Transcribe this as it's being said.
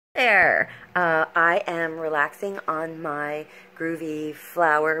there. I am relaxing on my groovy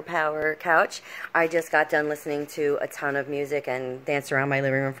flower power couch. I just got done listening to a ton of music and danced around my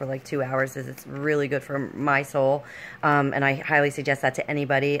living room for like 2 hours. It's really good for my soul, and I highly suggest that to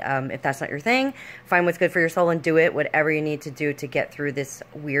anybody. If that's not your thing, find what's good for your soul and do it, whatever you need to do to get through this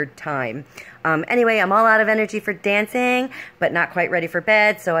weird time. Anyway, I'm all out of energy for dancing, but not quite ready for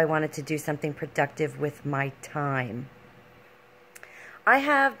bed, so I wanted to do something productive with my time. I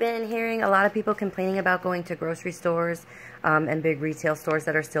have been hearing a lot of people complaining about going to grocery stores and big retail stores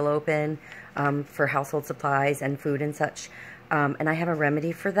that are still open for household supplies and food and such. And I have a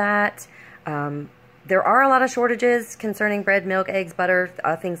remedy for that. There are a lot of shortages concerning bread, milk, eggs, butter,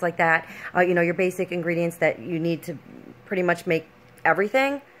 things like that. You know, your basic ingredients that you need to pretty much make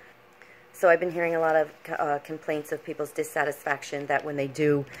everything. So I've been hearing a lot of complaints of people's dissatisfaction that when they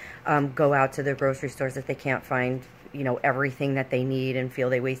do go out to the grocery stores that they can't find, you know, everything that they need and feel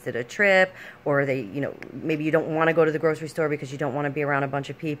they wasted a trip, or they, you know, maybe you don't want to go to the grocery store because you don't want to be around a bunch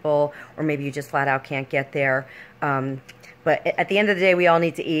of people, or maybe you just flat out can't get there. But at the end of the day, we all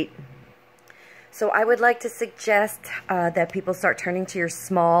need to eat. So I would like to suggest that people start turning to your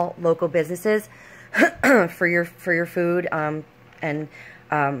small local businesses for your food and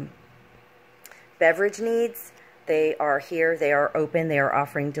beverage needs. They are here. They are open. They are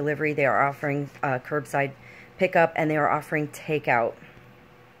offering delivery. They are offering curbside pickup, and they are offering takeout.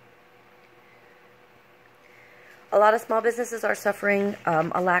 A lot of small businesses are suffering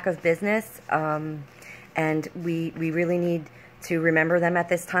a lack of business, and we really need to remember them at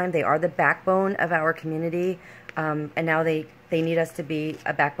this time. They are the backbone of our community, and now they need us to be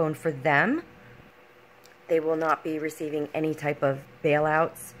a backbone for them. They will not be receiving any type of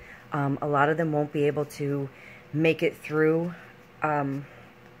bailouts. A lot of them won't be able to make it through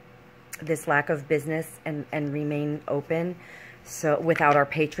this lack of business and remain open, so without our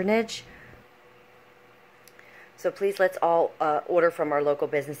patronage. So please, let's all order from our local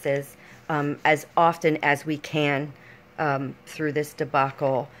businesses as often as we can through this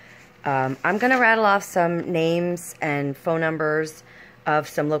debacle. I'm going to rattle off some names and phone numbers of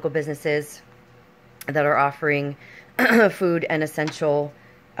some local businesses that are offering food and essential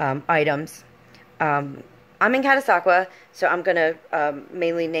items. I'm in Catasauqua, so I'm going to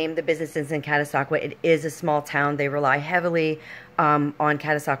mainly name the businesses in Catasauqua. It is a small town. They rely heavily on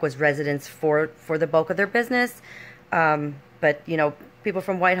Catasauqua's residents for the bulk of their business. But, you know, people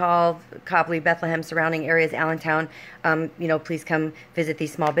from Whitehall, Copley, Bethlehem, surrounding areas, Allentown, you know, please come visit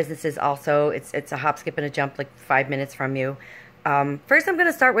these small businesses also. It's a hop, skip, and a jump, like 5 minutes from you. First, I'm going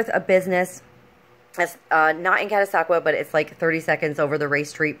to start with a business that's not in Catasauqua, but it's like 30 seconds over the Ray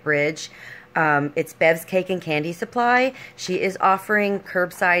Street Bridge. It's Bev's Cake and Candy Supply. She is offering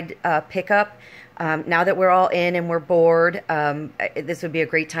curbside pickup. Now that we're all in and we're bored, this would be a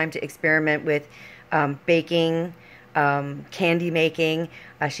great time to experiment with baking, candy making.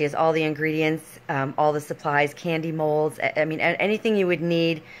 She has all the ingredients, all the supplies, candy molds. I mean, anything you would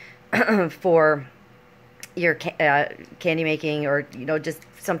need for your candy making, or, you know, just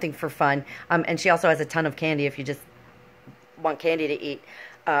something for fun. And she also has a ton of candy if you just want candy to eat.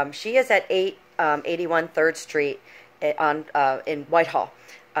 She is at 881 3rd Street in Whitehall.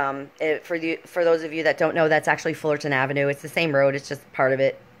 For those of you that don't know, that's actually Fullerton Avenue. It's the same road. It's just part of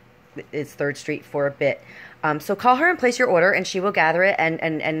it. It's 3rd Street for a bit. So call her and place your order, and she will gather it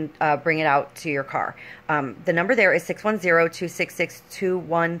and bring it out to your car. The number there is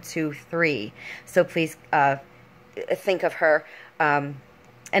 610-266-2123. So please think of her. And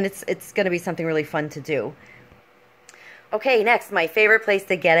it's going to be something really fun to do. Okay, next, my favorite place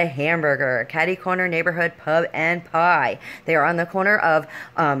to get a hamburger, Caddy Corner Neighborhood Pub and Pie. They are on the corner of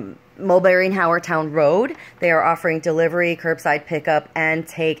Mulberry and Howardtown Road. They are offering delivery, curbside pickup, and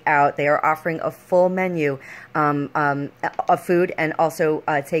takeout. They are offering a full menu of food and also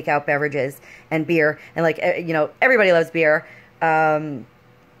takeout beverages and beer. And, like, you know, everybody loves beer. Not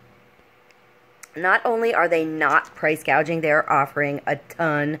only are they not price gouging, they are offering a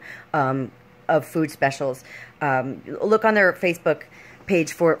ton of food specials. Look on their Facebook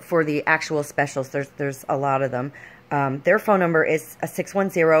page for the actual specials. There's a lot of them. Their phone number is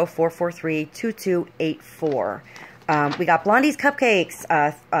 610-443-2284. We got Blondie's Cupcakes,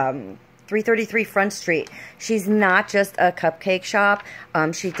 333 Front Street. She's not just a cupcake shop.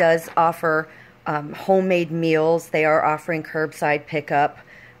 She does offer homemade meals. They are offering curbside pickup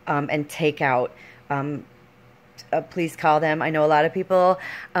and takeout. Please call them. I know a lot of people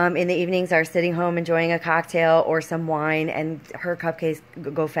in the evenings are sitting home enjoying a cocktail or some wine, and her cupcakes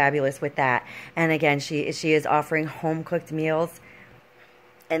go fabulous with that. And again, she is offering home-cooked meals,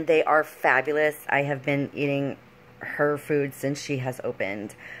 and they are fabulous. I have been eating her food since she has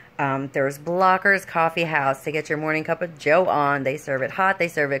opened. There's Blockers Coffee House to get your morning cup of joe on. They serve it hot, they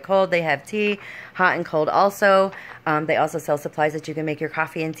serve it cold, they have tea, hot and cold also. They also sell supplies that you can make your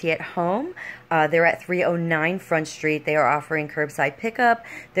coffee and tea at home. They're at 309 Front Street. They are offering curbside pickup.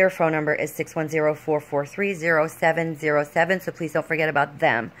 Their phone number is 610-443-0707, so please don't forget about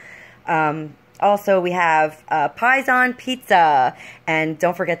them. Also, we have Pies on Pizza, and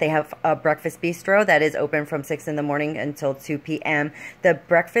don't forget they have a breakfast bistro that is open from 6 in the morning until 2 p.m. The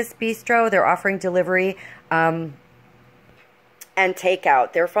breakfast bistro, they're offering delivery and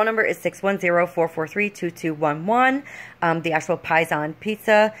takeout. Their phone number is 610-443-2211. The actual Pies on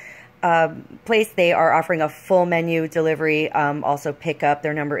Pizza place, they are offering a full menu delivery, also pickup.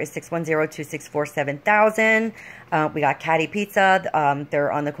 Their number is 610-264-7000. We got Caddy Pizza.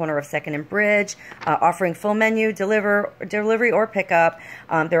 They're on the corner of 2nd and Bridge, offering full menu delivery or pickup.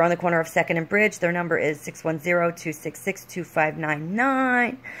 They're on the corner of 2nd and Bridge. Their number is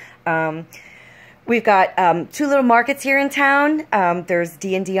 610-266-2599. We've got 2 little markets here in town. There's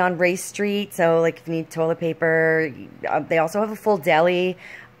D&D on Race Street, so like if you need toilet paper. They also have a full deli,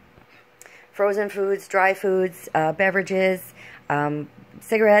 frozen foods, dry foods, beverages,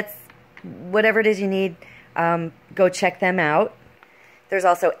 cigarettes, whatever it is you need, go check them out. There's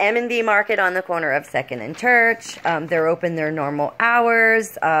also M&B Market on the corner of 2nd and Church. They're open their normal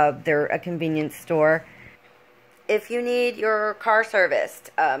hours. They're a convenience store. If you need your car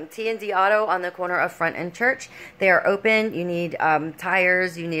serviced, T&D Auto on the corner of Front and Church, they are open. You need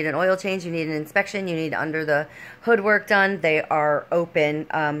tires, you need an oil change, you need an inspection, you need under the hood work done. They are open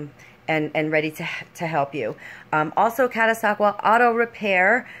and ready to help you. Also, Catasauqua Auto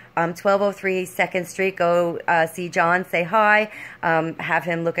Repair, 1203 2nd Street. Go see John, say hi, have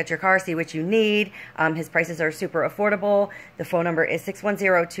him look at your car, see what you need. His prices are super affordable. The phone number is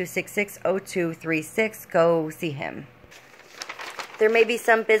 610-266-0236. Go see him. There may be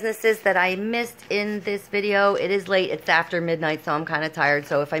some businesses that I missed in this video. It is late. It's after midnight, so I'm kind of tired.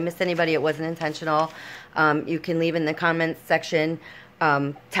 So if I missed anybody, it wasn't intentional. You can leave in the comments section.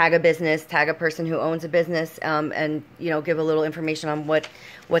 Tag a business, tag a person who owns a business, and give a little information on what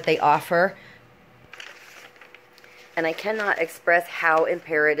they offer. And I cannot express how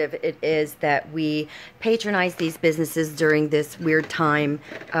imperative it is that we patronize these businesses during this weird time.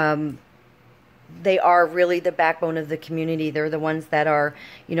 They are really the backbone of the community. They're the ones that are,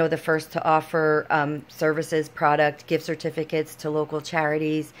 the first to offer services, product, gift certificates to local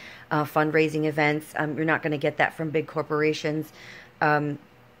charities, fundraising events. You're not going to get that from big corporations.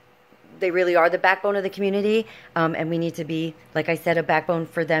 They really are the backbone of the community, and we need to be, like I said, a backbone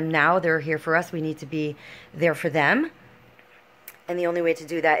for them now. They're here for us. We need to be there for them. And the only way to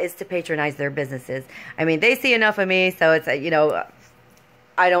do that is to patronize their businesses. I mean, they see enough of me, so it's, I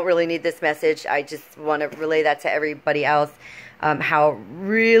don't really need this message. I just want to relay that to everybody else, how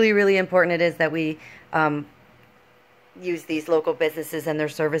really, really important it is that we use these local businesses and their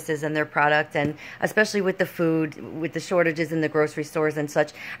services and their product, and especially with the food, with the shortages in the grocery stores and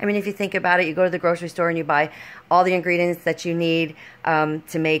such. I mean, if you think about it, you go to the grocery store and you buy all the ingredients that you need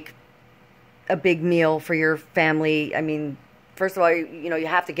to make a big meal for your family. I mean, first of all, you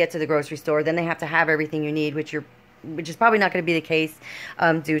have to get to the grocery store, then they have to have everything you need, which is probably not going to be the case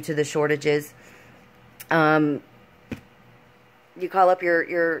due to the shortages. You call up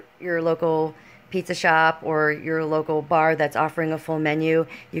your local pizza shop or your local bar that's offering a full menu.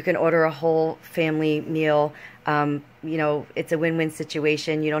 You can order a whole family meal. It's a win-win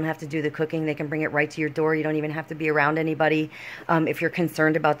situation. You don't have to do the cooking. They can bring it right to your door. You don't even have to be around anybody if you're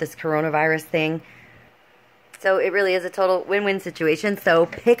concerned about this coronavirus thing. So it really is a total win-win situation. So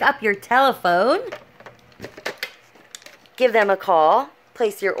pick up your telephone, give them a call,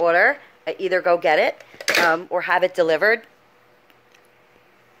 place your order, either go get it or have it delivered.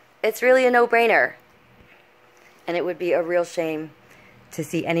 It's really a no-brainer. And it would be a real shame to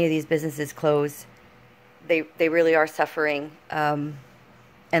see any of these businesses close. They really are suffering. And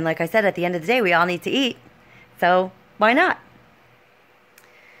like I said, at the end of the day, we all need to eat. So why not?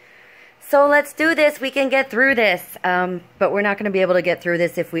 So let's do this. We can get through this. But we're not going to be able to get through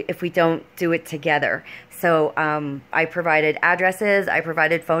this if we don't do it together. So I provided addresses. I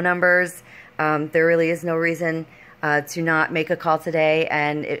provided phone numbers. There really is no reason to not make a call today.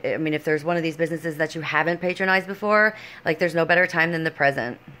 And I mean, if there's one of these businesses that you haven't patronized before, like, there's no better time than the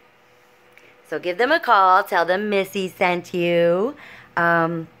present. So give them a call, tell them Missy sent you,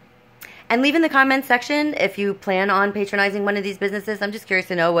 and leave in the comments section if you plan on patronizing one of these businesses. I'm just curious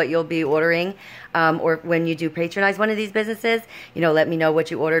to know what you'll be ordering, or when you do patronize one of these businesses, let me know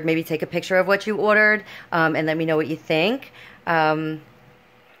what you ordered. Maybe take a picture of what you ordered, and let me know what you think. I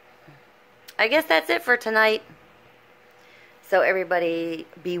guess that's it for tonight. So everybody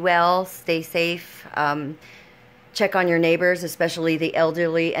be well, stay safe. Check on your neighbors, especially the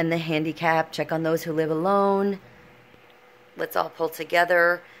elderly and the handicapped. Check on those who live alone. Let's all pull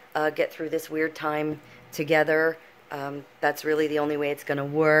together, get through this weird time together. That's really the only way it's going to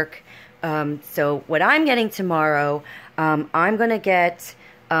work. So what I'm getting tomorrow, I'm going to get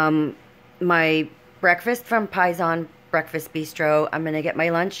my breakfast from Paisan Breakfast Bistro. I'm going to get my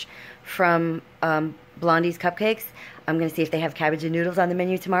lunch from Blondie's Cupcakes. I'm going to see if they have cabbage and noodles on the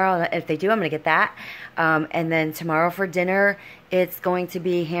menu tomorrow. If they do, I'm going to get that. And then tomorrow for dinner, it's going to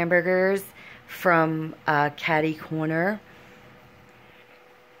be hamburgers from Caddy Corner.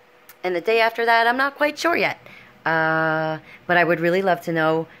 And the day after that, I'm not quite sure yet. But I would really love to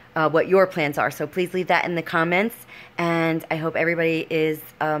know what your plans are. So please leave that in the comments. And I hope everybody is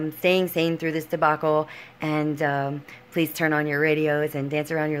staying sane through this debacle. And please turn on your radios and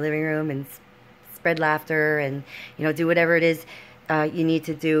dance around your living room and spread laughter and, you know, do whatever it is you need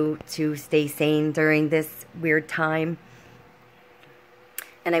to do to stay sane during this weird time.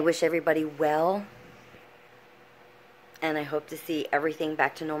 And I wish everybody well. And I hope to see everything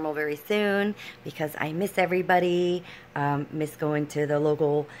back to normal very soon because I miss everybody. Miss going to the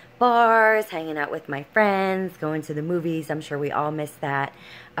local bars, hanging out with my friends, going to the movies. I'm sure we all miss that.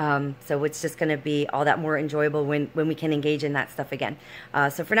 So it's just going to be all that more enjoyable when we can engage in that stuff again.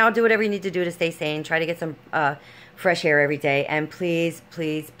 So for now, do whatever you need to do to stay sane. Try to get some fresh air every day. And please,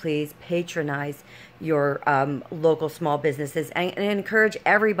 please, please patronize your local small businesses and encourage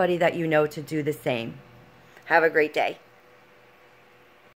everybody that you know to do the same. Have a great day.